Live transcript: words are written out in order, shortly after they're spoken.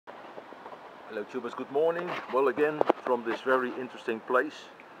Hello tubers, good morning. Well, again from this very interesting place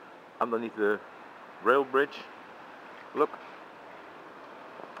underneath the rail bridge. Look,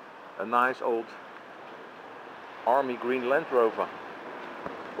 a nice old army green Land Rover.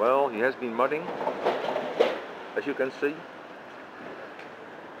 Well, he has been mudding, as you can see.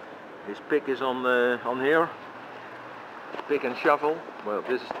 His pick is on here. Pick and shovel. Well,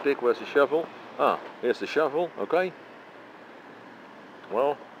 this is the pick, where's the shovel? Ah, here's the shovel, okay.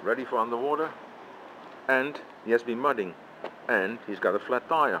 Well, ready for underwater. And he has been mudding. And he's got a flat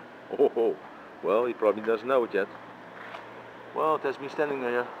tire. Oh, well, he probably doesn't know it yet. Well, it has been standing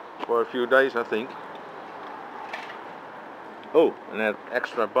there for a few days, I think. Oh, and that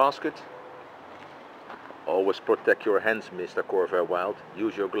extra basket. Always protect your hands, Mr. Corvair Wild.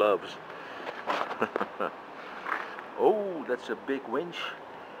 Use your gloves. Oh, that's a big winch.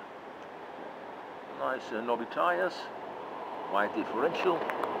 Nice knobby tires. Wide differential.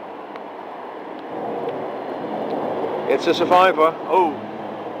 It's a survivor. Oh,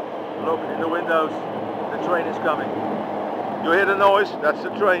 look in the windows. The train is coming. You hear the noise? That's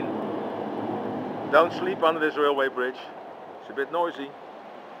the train. Don't sleep under this railway bridge. It's a bit noisy.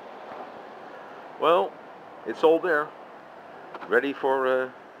 Well, it's all there. Ready for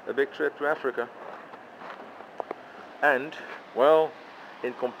a big trip to Africa. And, well,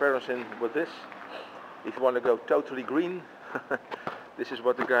 in comparison with this, if you want to go totally green, this is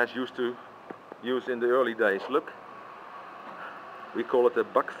what the guys used to use in the early days. Look, we call it a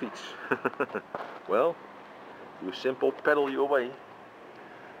bakfiets. Well, you simple pedal your way,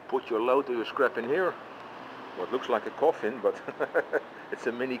 put your load or your scrap in here. What looks like a coffin, but it's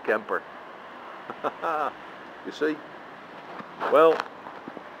a mini camper. You see? Well,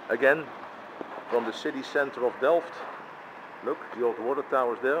 again, from the city center of Delft. Look, the old water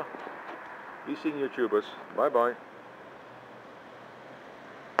tower's there. Be seeing you tubers. Bye bye.